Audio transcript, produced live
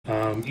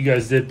You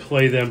guys did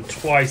play them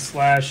twice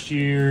last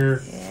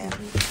year. Yeah.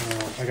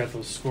 I got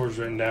those scores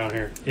written down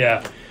here.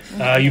 Yeah.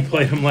 You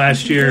played them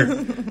last year.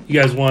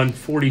 You guys won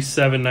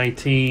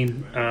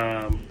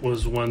 47-19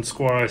 was one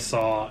score I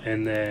saw,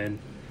 and then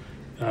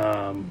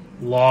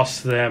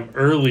lost them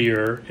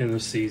earlier in the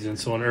season,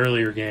 so an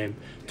earlier game,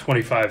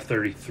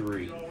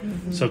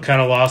 25-33. So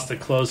kind of lost a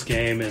close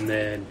game and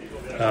then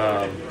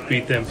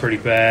beat them pretty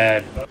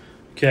bad.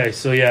 Okay,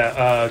 so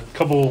yeah,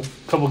 couple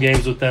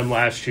games with them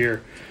last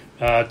year.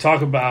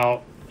 Talk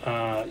about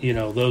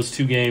those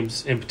two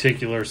games in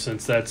particular,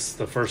 since that's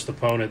the first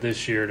opponent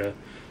this year to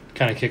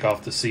kind of kick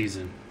off the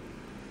season.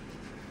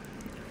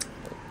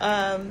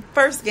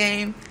 First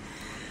game,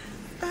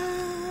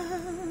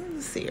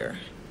 let's see here.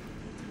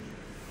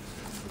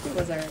 It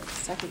was our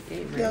second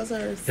game, right?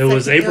 It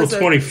was April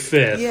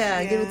 25th.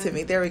 Yeah, give it to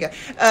me. There we go. In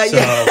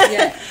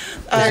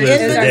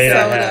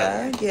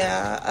Minnesota.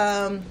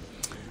 Yeah.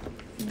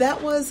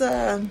 That was,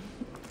 I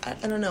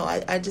don't know.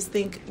 I just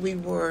think we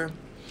were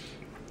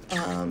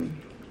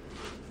kind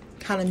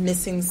of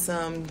missing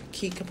some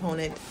key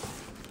component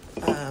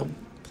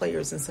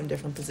players in some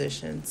different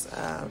positions.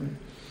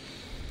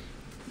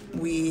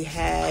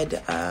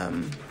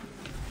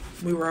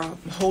 We were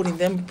holding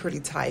them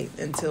pretty tight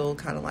until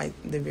kind of like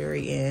the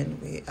very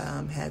end. We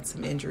had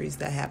some injuries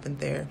that happened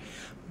there.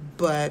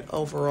 But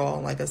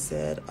overall, like I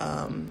said,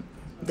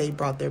 they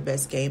brought their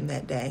best game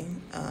that day.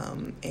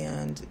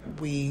 And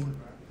we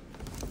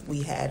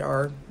had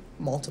our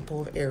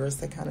multiple errors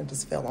that kind of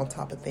just fell on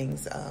top of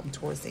things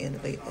towards the end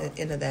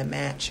of that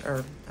match.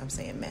 Or I'm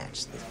saying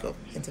match. Let's go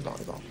into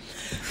volleyball.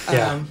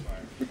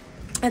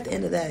 At the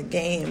end of that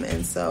game.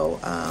 And so,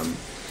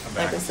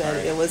 like I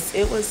said, it was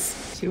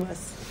to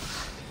us.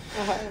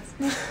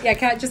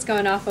 Yeah, just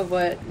going off of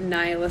what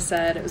Nyla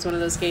said, it was one of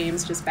those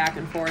games just back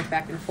and forth.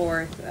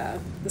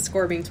 The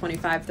score being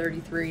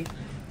 25-33.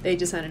 They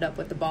just ended up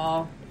with the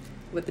ball,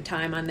 with the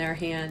time on their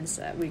hands.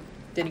 We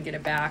didn't get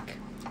it back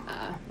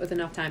with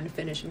enough time to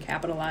finish and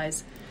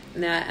capitalize.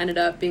 And that ended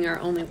up being our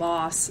only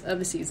loss of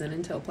the season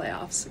until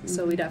playoffs. Mm-hmm.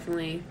 So we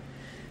definitely,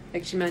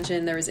 like she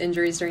mentioned, there was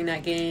injuries during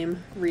that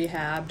game,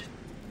 rehabbed,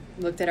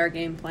 looked at our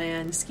game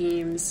plan,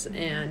 schemes,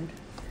 and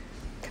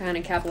kind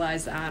of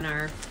capitalized on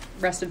our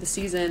rest of the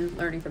season,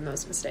 learning from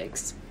those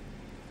mistakes.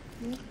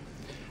 Yeah,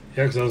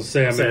 because I was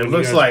saying, it when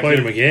looks you guys like played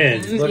them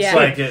again. Looks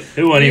like it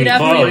wasn't even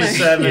close.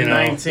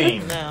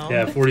 47-19. No.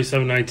 Yeah,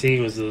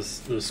 47-19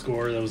 was the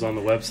score that was on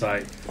the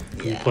website.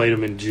 We played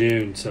them in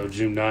June, so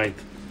June 9th.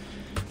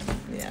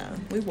 Yeah,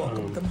 we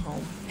welcomed them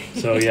home.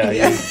 So, you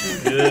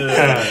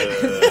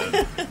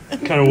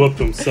kind of whooped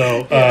them.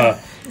 So,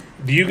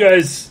 do you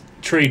guys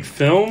trade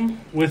film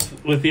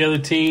with the other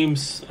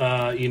teams,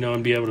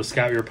 and be able to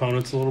scout your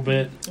opponents a little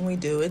bit? We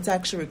do. It's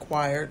actually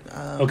required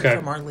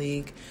from our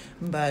league,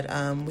 but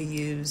we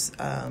use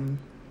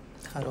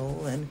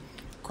Huddle and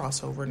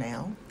Crossover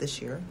now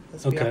this year.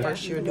 This will be our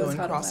first year doing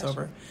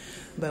Crossover.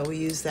 But we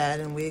use that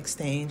and we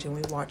exchange and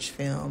we watch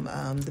film.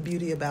 The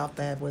beauty about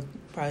that, what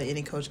probably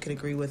any coach could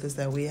agree with, is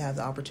that we have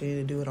the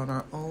opportunity to do it on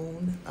our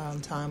own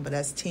time. But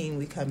as a team,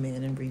 we come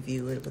in and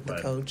review it with the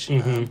coach.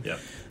 Mm-hmm.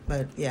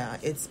 But,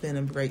 it's been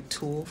a great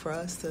tool for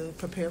us to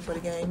prepare for the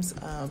games.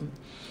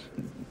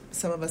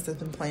 Some of us have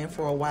been playing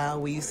for a while.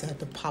 We used to have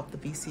to pop the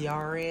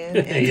VCR in.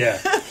 And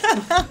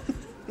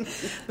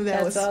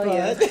that was fun.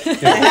 That's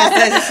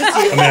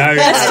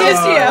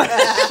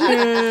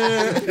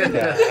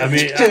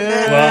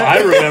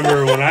I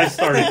remember when I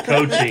started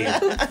coaching,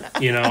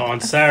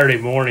 on Saturday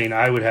morning,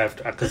 I would have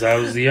to, because I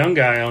was the young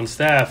guy on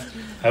staff,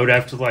 I would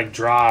have to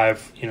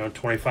drive,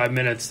 25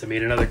 minutes to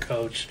meet another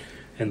coach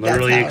and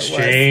literally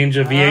exchange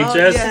a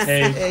VHS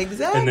tape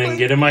and then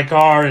get in my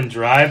car and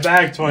drive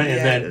back 20.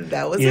 And then,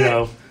 that was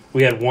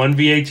we had one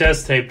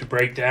VHS tape to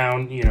break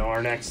down,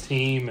 our next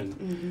team.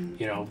 And,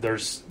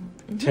 there's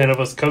 10 of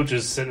us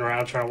coaches sitting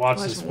around trying to watch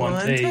this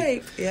one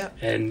tape. Yep.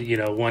 And, you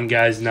know, one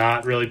guy's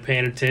not really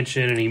paying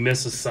attention and he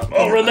misses something.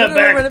 Oh, run that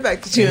back. Run it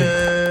back.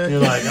 You're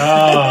like,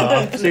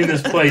 oh, I've seen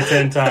this play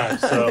 10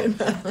 times. So,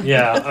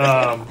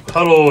 yeah,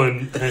 huddle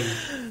and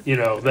you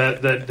know,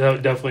 that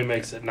definitely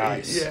makes it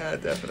nice. Yeah,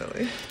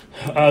 definitely.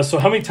 So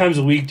how many times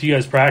a week do you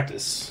guys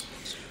practice?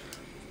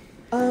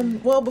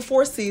 Well,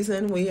 before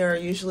season, we are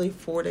usually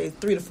 3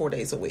 to 4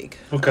 days a week.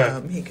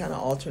 Okay. He kind of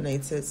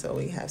alternates it, so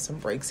we have some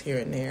breaks here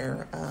and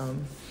there.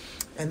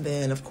 And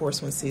then, of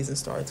course, when season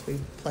starts, we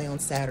play on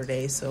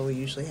Saturday, so we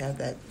usually have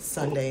that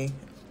Sunday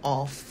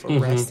off for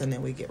rest, and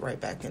then we get right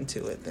back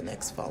into it the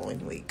next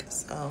following week.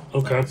 So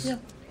okay. Yeah.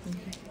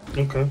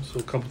 Okay, so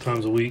a couple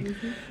times a week.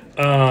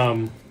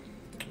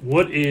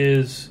 What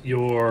is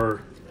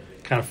your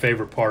kind of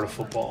favorite part of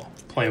football,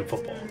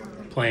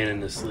 playing in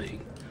this league?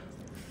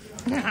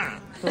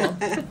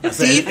 Defense.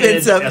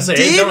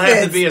 It don't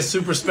have to be a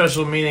super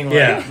special meaning.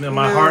 Like,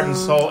 my heart and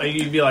soul.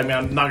 You'd be like,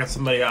 man, I'm knocking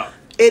somebody out.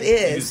 It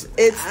is.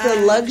 It's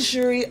the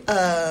luxury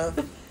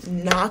of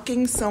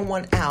knocking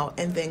someone out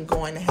and then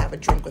going to have a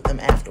drink with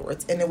them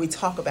afterwards, and then we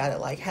talk about it.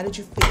 Like, how did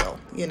you feel?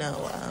 You know,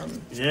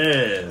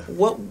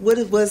 what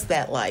was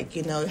that like?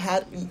 You know,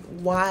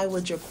 why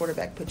would your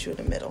quarterback put you in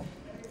the middle?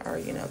 or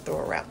throw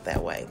a route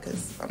that way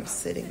because I'm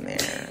sitting there.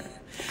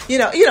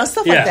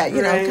 Stuff like that.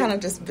 Right. Kind of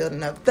just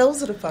building up.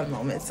 Those are the fun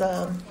moments.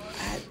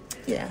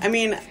 Yeah. I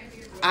mean,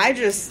 I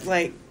just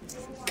like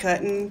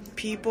cutting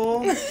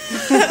people.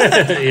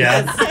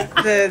 Yeah.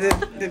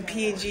 The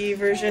PG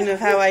version of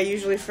how I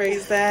usually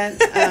phrase that.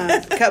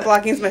 Cut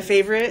blocking is my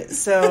favorite,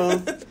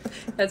 so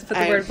Let's put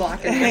the word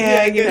block in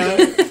yeah, there.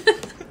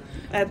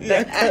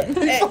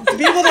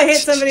 People that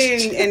hit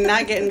somebody and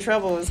not get in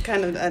trouble is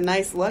kind of a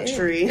nice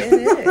luxury. It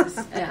is.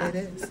 Yeah. It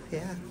is.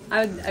 Yeah.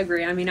 I would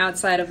agree. I mean,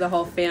 outside of the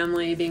whole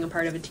family, being a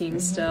part of a team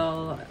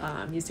still,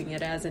 using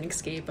it as an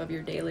escape of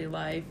your daily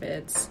life,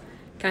 it's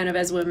kind of,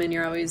 as women,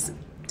 you're always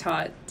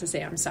taught to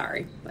say, I'm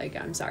sorry. Like,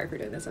 I'm sorry for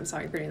doing this, I'm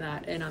sorry for doing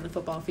that. And on the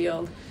football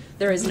field,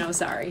 there is no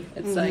sorry.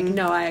 It's like,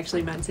 no, I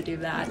actually meant to do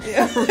that.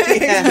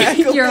 Yeah.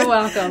 You're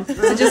welcome.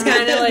 So just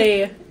kind of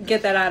like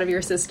get that out of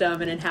your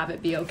system and then have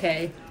it be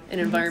okay. An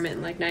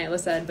environment, like Nyla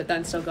said, but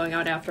then still going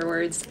out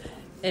afterwards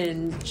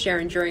and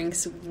sharing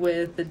drinks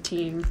with the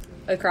team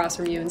across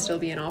from you and still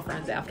being all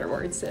friends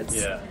afterwards.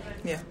 It's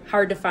Yeah.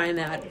 hard to find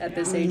that at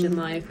this age in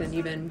life and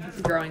even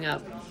growing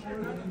up.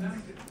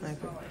 I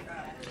agree.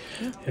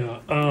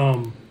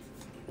 Yeah.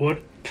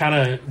 What kind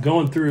of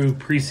going through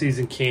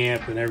preseason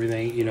camp and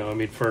everything, I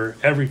mean, for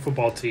every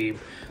football team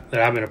that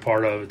I've been a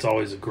part of, it's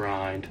always a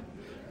grind.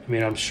 I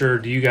mean, I'm sure,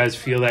 do you guys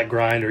feel that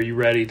grind? Are you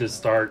ready to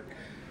start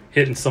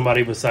hitting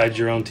somebody besides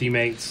your own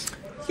teammates?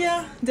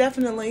 Yeah,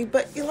 definitely.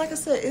 But like I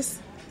said, it's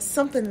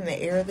something in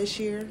the air this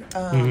year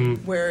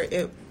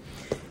where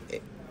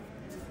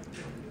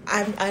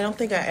I don't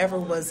think I ever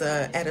was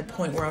at a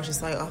point where I was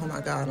just like, oh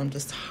my God, I'm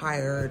just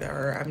tired,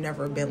 or I've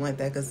never been like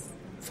that because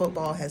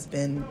football has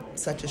been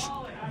such a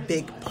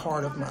big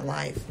part of my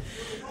life.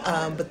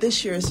 But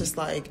this year it's just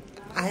like,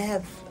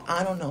 I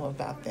don't know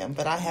about them,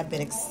 but I have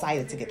been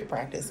excited to get to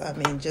practice. I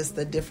mean, just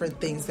the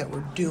different things that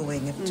we're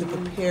doing to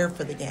prepare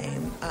for the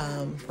game,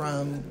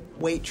 from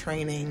weight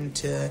training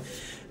to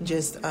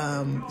just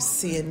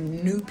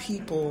seeing new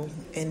people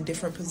in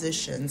different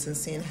positions and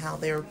seeing how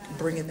they're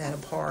bringing that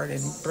apart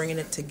and bringing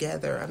it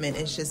together. I mean,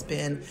 it's just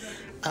been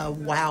a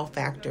wow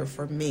factor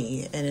for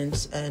me, and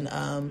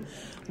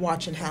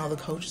watching how the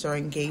coaches are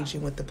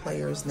engaging with the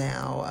players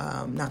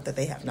now. Not that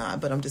they have not,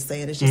 but I'm just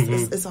saying it's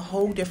just it's a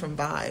whole different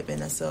vibe.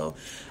 And so,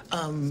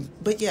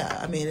 but yeah,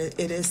 I mean, it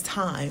is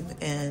time.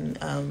 And,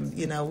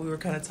 we were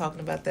kind of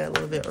talking about that a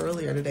little bit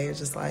earlier today. It's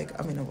just like,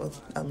 a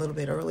little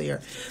bit earlier,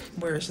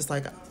 where it's just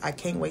like, I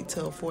can't wait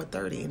till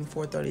 4:30, and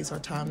 4:30 is our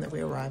time that we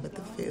arrive at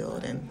the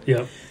field. And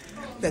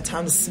that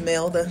time to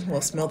smell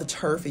the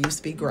turf. It used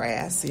to be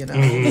grass, You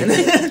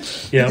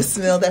can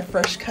smell that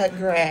fresh cut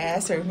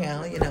grass, or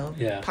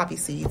poppy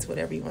seeds,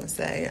 whatever you want to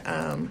say,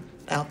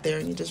 out there,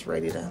 and you're just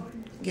ready to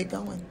get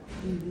going.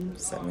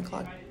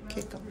 7:00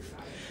 kickoff.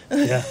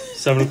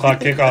 7:00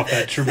 kickoff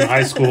at Truman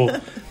High School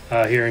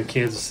here in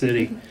Kansas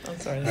City. I'm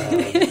sorry.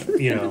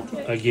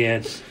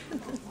 Again,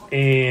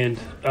 and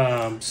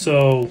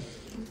so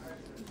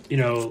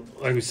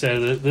like we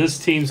said, this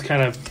team's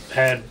kind of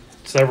had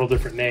several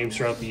different names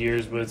throughout the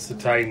years, but it's the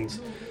Titans.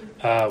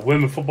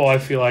 Women football, I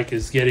feel like,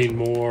 is getting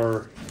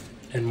more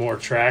and more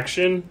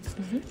traction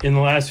in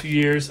the last few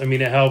years. I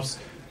mean, it helps,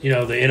 the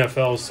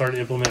NFL is starting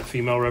to implement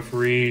female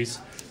referees.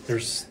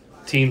 There's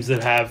teams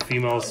that have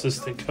female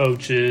assistant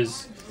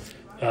coaches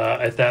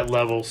at that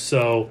level.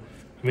 So,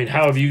 I mean,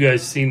 how have you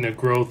guys seen the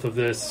growth of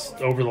this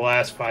over the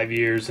last 5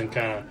 years, and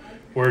kind of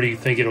where do you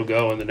think it'll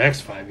go in the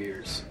next 5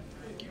 years?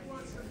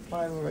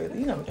 We're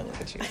going to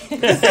look at you.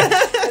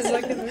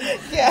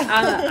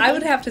 I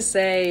would have to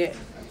say,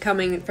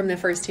 coming from the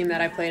first team that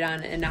I played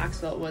on in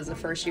Knoxville, was a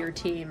first-year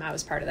team. I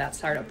was part of that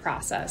startup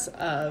process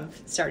of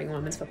starting a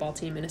women's football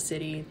team in a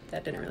city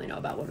that didn't really know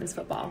about women's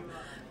football.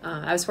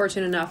 I was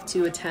fortunate enough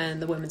to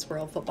attend the Women's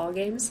World Football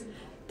Games.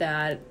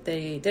 That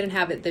they didn't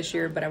have it this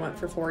year, but I went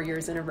for 4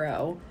 years in a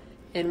row.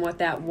 And what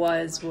that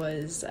was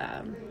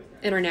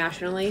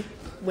internationally,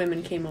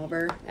 women came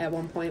over. At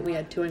one point, we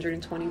had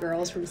 220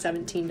 girls from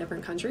 17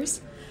 different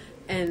countries.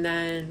 And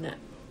then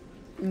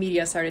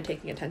media started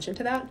taking attention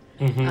to that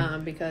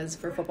because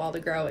for football to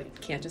grow, it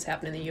can't just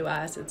happen in the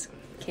U.S. It's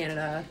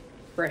Canada,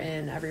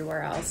 Britain,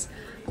 everywhere else.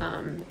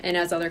 And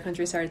as other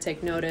countries started to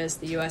take notice,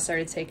 the U.S.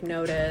 started to take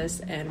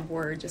notice, and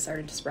word just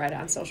started to spread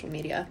on social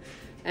media.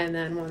 And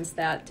then once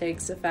that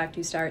takes effect,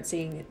 you start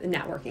seeing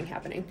networking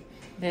happening.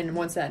 And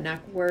once that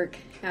network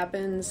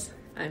happens,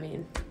 I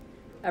mean,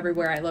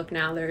 everywhere I look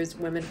now, there's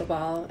women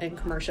football and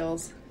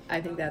commercials.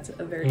 I think that's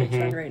a very big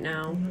trend right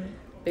now.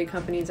 Big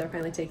companies are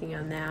finally taking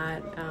on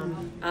that.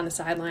 On the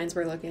sidelines,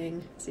 we're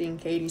seeing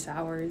Katie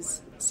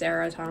Sowers,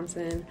 Sarah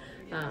Thompson,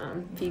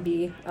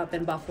 Phoebe up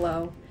in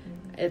Buffalo.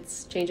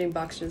 It's changing.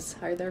 Bucks just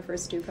hired their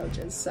first 2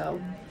 coaches. So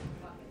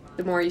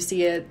the more you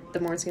see it, the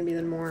more it's going to be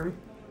the norm.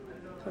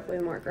 Hopefully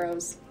the more it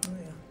grows. Oh,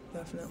 yeah,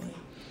 definitely.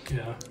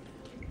 Yeah.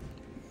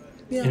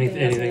 Yeah.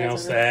 Anything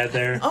else to add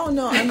there? Oh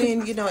no, I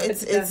mean,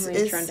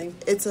 it's trending.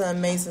 It's an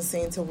amazing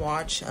scene to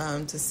watch,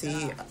 to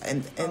see,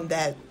 and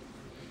that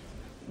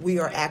we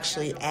are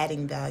actually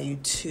adding value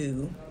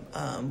to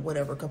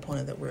whatever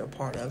component that we're a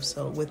part of.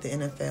 So with the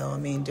NFL, I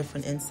mean,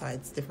 different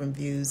insights, different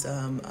views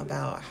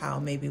about how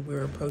maybe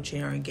we're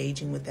approaching or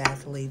engaging with the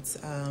athletes,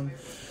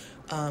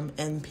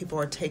 and people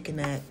are taking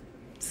that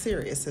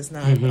serious. It's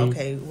not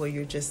okay. Well,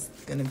 you're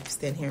just going to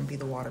stand here and be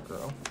the water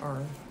girl,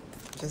 or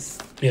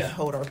just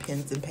hold our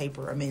pens and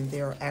paper. I mean,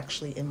 they're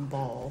actually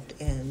involved,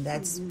 and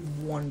that's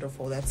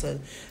wonderful. That's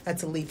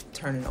a leaf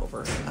turning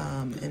over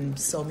in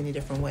so many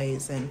different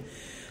ways, and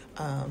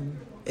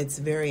it's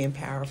very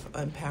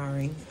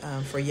empowering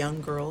for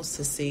young girls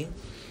to see.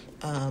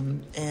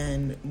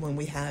 And when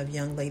we have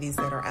young ladies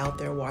that are out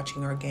there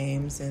watching our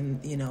games,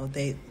 and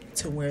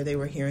to where they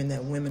were hearing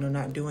that women are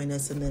not doing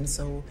this, and then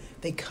so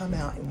they come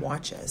out and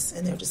watch us,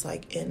 and they're just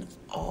like in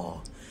awe.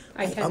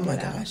 Oh my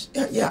gosh.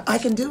 Yeah, I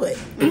can do it.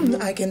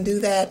 I can do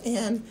that.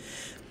 And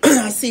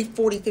I see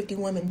 40, 50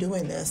 women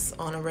doing this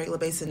on a regular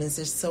basis, and it's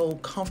just so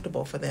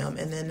comfortable for them.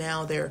 And then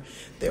now we're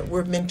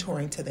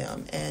mentoring to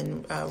them,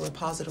 and we're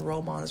positive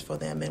role models for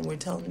them. And we're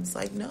telling them, it's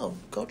like, no,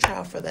 go try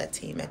out for that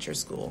team at your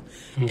school.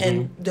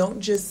 And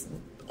don't just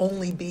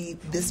only be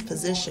this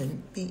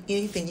position, be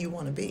anything you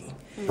want to be,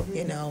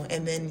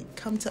 and then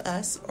come to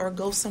us or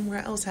go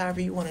somewhere else,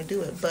 however you want to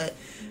do it. But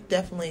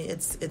definitely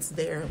it's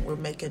there. We're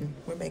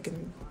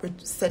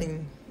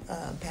setting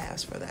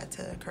paths for that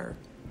to occur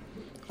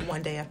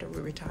one day after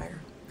we retire.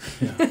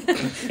 Yeah.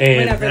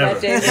 Whenever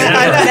that day is.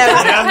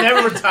 I'll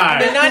never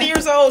retire. I'm 90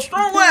 years old,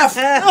 strong left.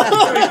 There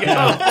we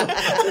go.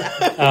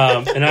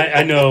 And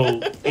I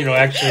know,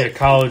 actually a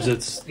college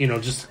that's,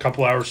 just a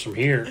couple hours from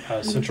here,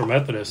 Central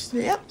Methodist,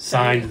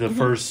 signed the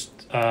first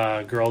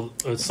girl,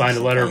 signed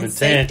a letter of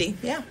intent,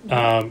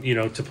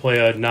 to play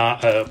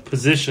a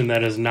position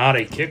that is not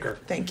a kicker.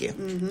 Thank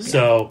you.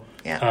 So,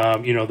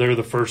 they're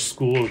the first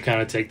school to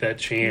kind of take that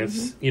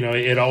chance.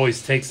 It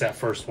always takes that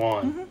first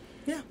one.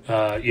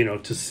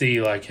 To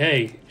see like,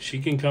 hey, she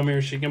can come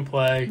here, she can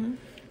play,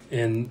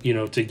 and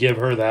to give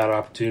her that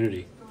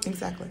opportunity.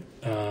 Exactly.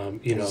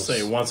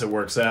 Say once it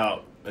works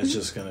out, it's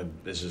just gonna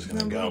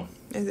go.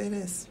 It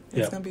is.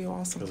 It's gonna be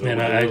awesome.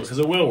 Because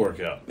it will work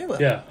out. It will.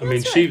 Yeah, I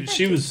mean,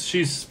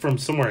 she's from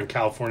somewhere in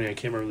California. I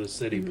can't remember the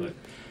city, but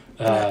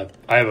I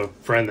have a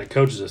friend that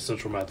coaches at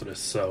Central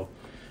Methodist, so.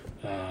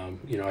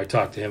 I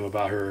talked to him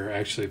about her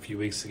actually a few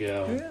weeks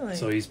ago. Really?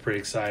 So he's pretty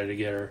excited to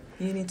get her.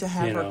 You need to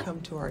have her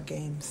come to our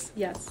games.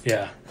 Yes.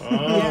 Yeah.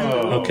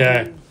 Oh.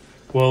 Okay.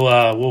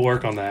 We'll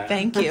work on that.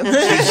 Thank you.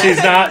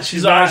 She's not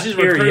here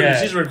recruiting.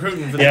 yet. She's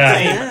recruiting for the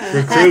team.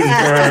 Recruiting for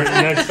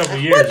the next couple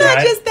of years. Well, not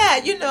right? just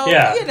that.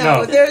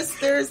 No.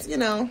 There's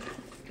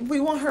we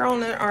want her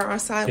on our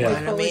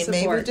sideline. Yeah. I mean,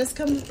 maybe Support. just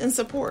come and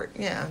support.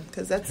 Yeah,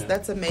 because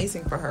that's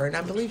amazing for her. And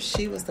I believe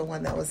she was the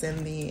one that was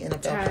in the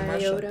NFL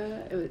commercial.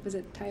 Was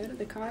it Toyota,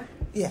 the car?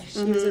 Yeah,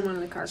 She was in one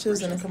of the car she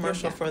was in a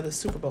commercials. commercial for the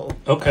Super Bowl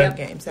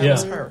games. That Yeah.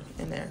 was her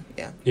in there.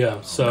 Yeah. Yeah.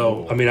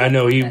 So I mean, I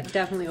know he. That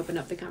definitely opened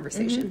up the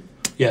conversation.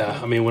 Yeah,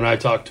 I mean, when I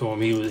talked to him,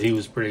 he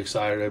was pretty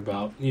excited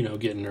about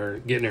getting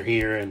her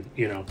here and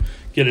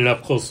getting an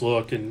up close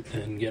look and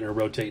getting her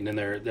rotating in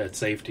there at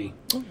safety.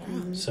 Oh,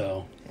 wow.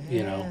 So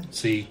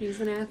see, She's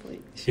an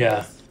athlete.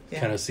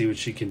 Kind of see what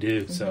she can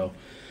do. So,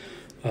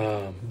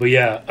 so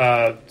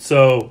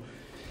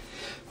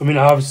I mean,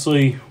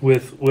 obviously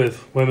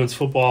with women's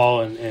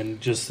football and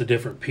just the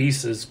different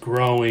pieces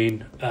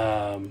growing,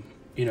 the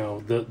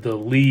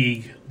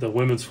league, the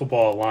Women's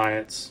Football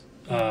Alliance.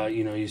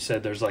 You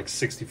said there's like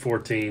 64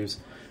 teams.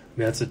 I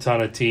mean, that's a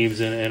ton of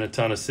teams in a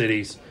ton of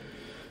cities.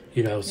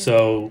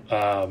 So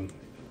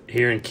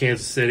here in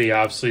Kansas City,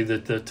 obviously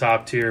the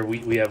top tier,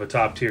 we have a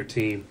top tier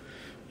team.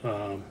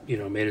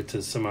 Made it to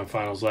the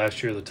semifinals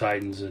last year, the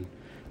Titans, and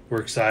we're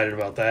excited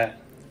about that.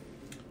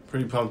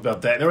 Pretty pumped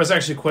about that. There was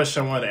actually a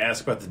question I wanted to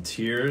ask about the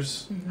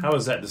tiers. How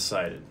is that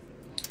decided?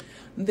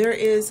 There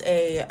is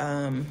a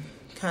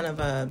kind of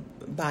a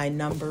by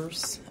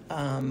numbers.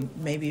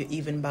 Maybe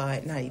even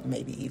by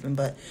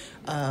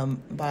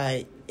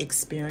by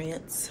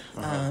experience.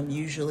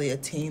 Usually a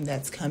team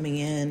that's coming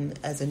in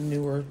as a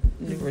newer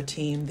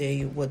team,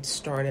 they would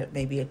start at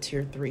maybe a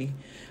tier 3.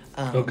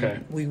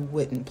 We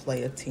wouldn't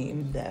play a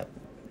team that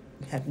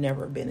have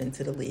never been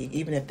into the league,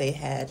 even if they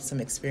had some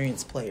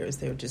experienced players.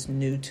 They're just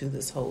new to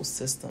this whole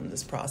system,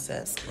 this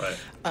process. Right.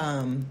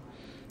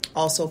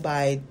 Also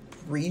by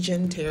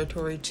region,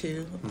 territory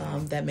too,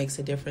 that makes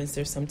a difference.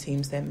 There's some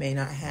teams that may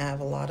not have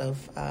a lot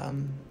of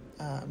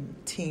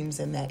teams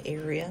in that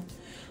area,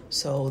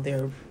 so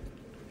they're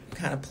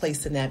kind of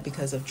placed in that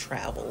because of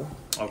travel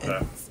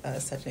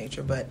and such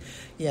nature. But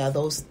yeah,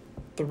 those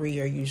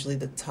 3 are usually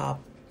the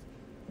top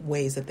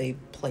ways that they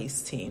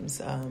place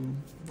teams.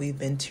 We've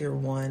been tier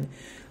 1,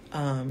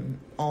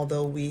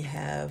 although we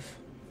have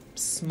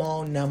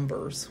small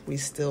numbers, we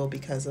still,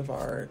 because of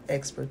our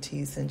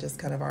expertise and just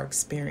kind of our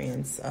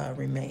experience,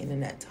 remain in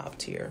that top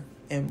tier.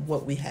 And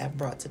what we have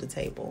brought to the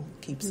table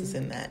keeps us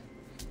in that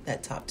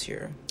top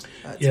tier.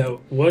 Team.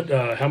 What?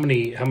 How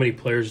many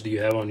players do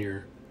you have on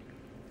your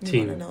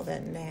team? You want to know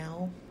that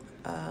now?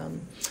 I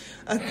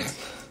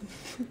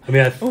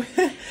mean,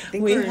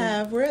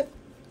 we're at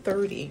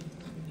 30.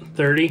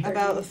 30?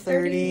 About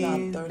 30.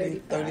 About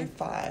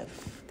 35.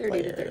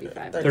 30 to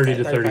 35. 30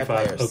 to 35.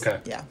 players. Okay.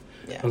 Yeah.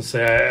 Yeah. I'll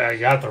say I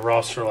got the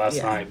roster last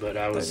Yeah. night, but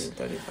I was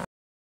 30, 35.